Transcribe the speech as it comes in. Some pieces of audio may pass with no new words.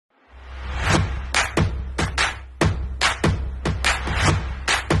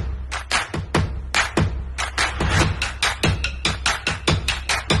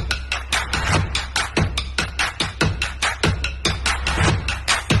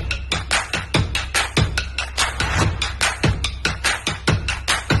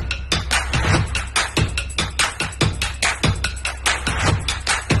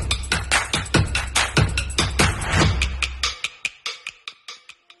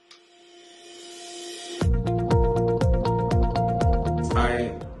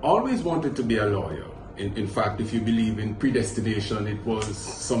always wanted to be a lawyer. In fact, if you believe in predestination, it was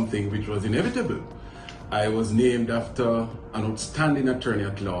something which was inevitable. I was named after an outstanding attorney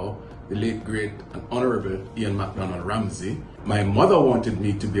at law, the late great and honorable Ian MacDonald Ramsey. My mother wanted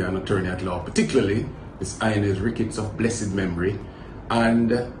me to be an attorney at law, particularly Miss Inez Ricketts of blessed memory.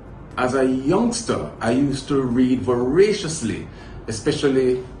 And as a youngster, I used to read voraciously,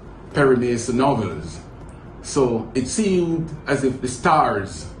 especially Perry Mason novels. So it seemed as if the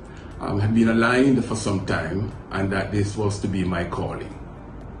stars had been aligned for some time, and that this was to be my calling.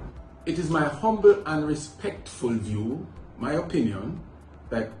 It is my humble and respectful view, my opinion,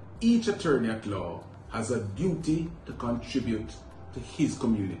 that each attorney at law has a duty to contribute to his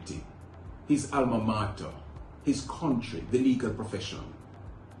community, his alma mater, his country, the legal profession.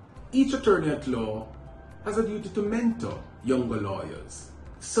 Each attorney at law has a duty to mentor younger lawyers.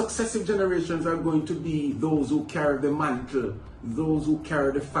 Successive generations are going to be those who carry the mantle, those who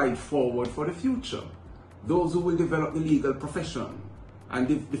carry the fight forward for the future, those who will develop the legal profession and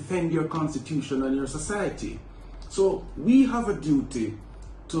defend your constitution and your society. So we have a duty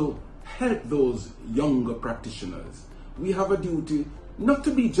to help those younger practitioners. We have a duty not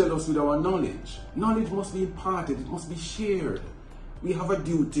to be jealous with our knowledge. Knowledge must be imparted, it must be shared. We have a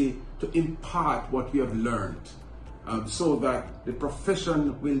duty to impart what we have learned so that the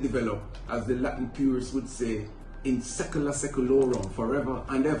profession will develop, as the Latin purists would say, in secula seculorum, forever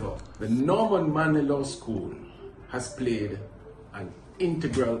and ever. The Norman Manley Law School has played an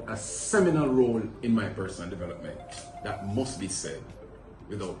integral, a seminal role in my personal development. That must be said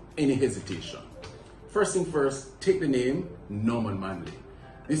without any hesitation. First thing first, take the name Norman Manley.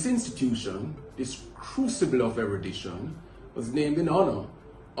 This institution, this crucible of erudition, was named in honor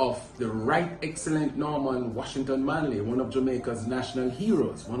of the Right Excellent Norman Washington Manley, one of Jamaica's national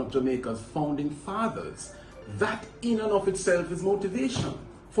heroes, one of Jamaica's founding fathers. That in and of itself is motivation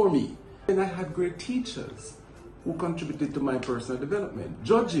for me. And I had great teachers who contributed to my personal development.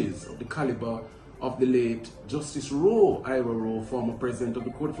 Judges of the caliber of the late Justice Rowe, Ira Rowe, former president of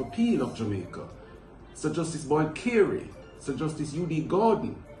the Court of Appeal of Jamaica, Sir Justice Boyd Carey, Sir Justice U.D.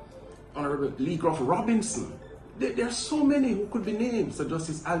 Gordon, Honorable Lee Groff Robinson. There are so many who could be named, Sir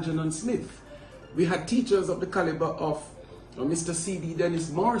Justice Algernon Smith. We had teachers of the caliber of Mr. C.D.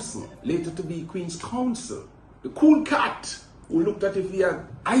 Dennis Morrison, later to be Queen's Counsel. The cool cat who looked at if he had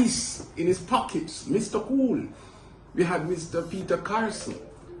ice in his pockets, Mr. Cool. We had Mr. Peter Carson,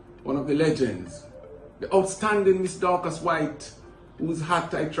 one of the legends. The outstanding Miss Dorcas White, whose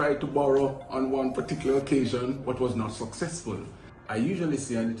hat I tried to borrow on one particular occasion, but was not successful. I usually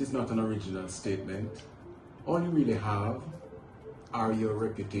say, and it is not an original statement, all you really have are your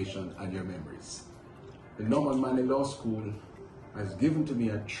reputation and your memories. The Norman Manley Law School has given to me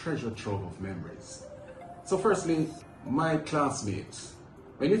a treasure trove of memories. So firstly, my classmates.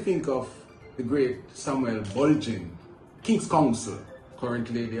 When you think of the great Samuel Bulgin, King's Counsel,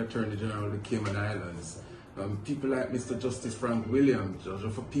 currently the Attorney General of the Cayman Islands, people like Mr. Justice Frank Williams, Judge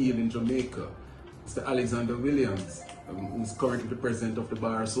of Appeal in Jamaica, Mr. Alexander Williams, who's currently the President of the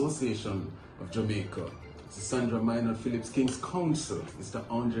Bar Association of Jamaica, Mr. Sandra Minor Phillips, King's Counsel, Mr.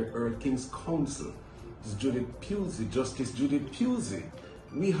 Andre Earl, King's Counsel, Ms. Judith Pusey, Justice Judith Pusey.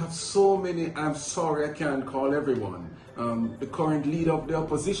 We have so many. I'm sorry I can't call everyone. The current leader of the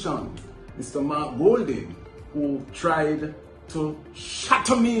opposition, Mr. Mark Golding, who tried to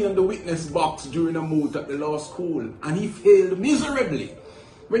shatter me in the witness box during a moot at the law school, and he failed miserably.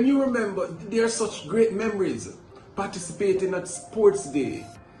 When you remember, there are such great memories. Participating at sports day,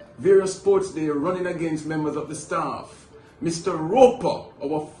 various sports day, running against members of the staff. Mr. Roper,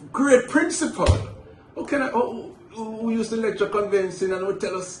 our great principal, who used to lecture convincing and would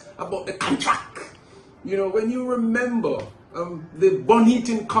tell us about the contract. You know, when you remember the bun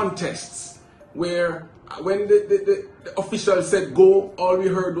eating contests, where when the official said go, all we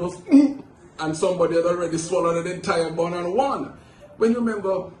heard was and somebody had already swallowed an entire bun and won. When you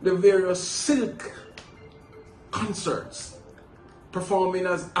remember the various silk concerts, performing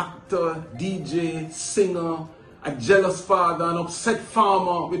as actor, DJ, singer, a jealous father, an upset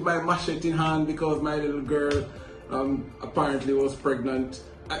farmer with my machete in hand because my little girl apparently was pregnant.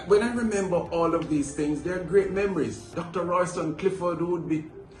 When I remember all of these things, they are great memories. Dr. Royston Clifford would be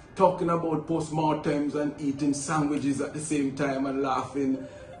talking about postmortems and eating sandwiches at the same time and laughing.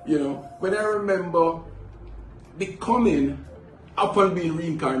 You know, when I remember becoming, upon being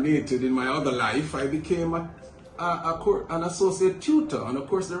reincarnated in my other life, I became an associate tutor and a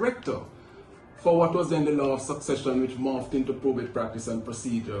course director for what was then the law of succession, which morphed into probate practice and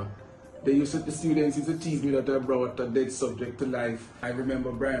procedure. The students used to tease me that I brought a dead subject to life. I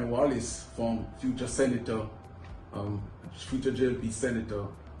remember Brian Wallace, future senator, future JLP senator,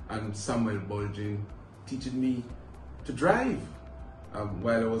 and Samuel Bulgin teaching me to drive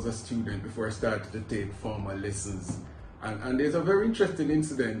while I was a student before I started to take formal lessons. And there's a very interesting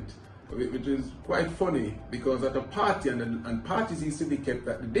incident which is quite funny, because at a party, and parties used to be kept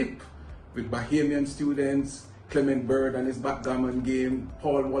at the Dip with Bahamian students, Clement Bird and his backgammon game,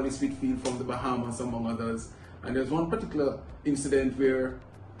 Paul Wallace Whitfield from the Bahamas, among others. And there's one particular incident where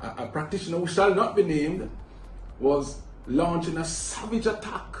a practitioner who shall not be named was launching a savage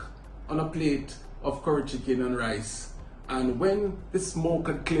attack on a plate of curry chicken and rice. And when the smoke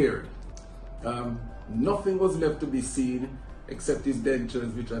had cleared, nothing was left to be seen except his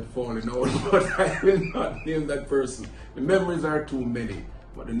dentures, which had fallen out. But I will not name that person. The memories are too many.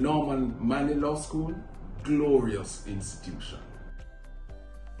 But the Norman Manley Law School, glorious institution.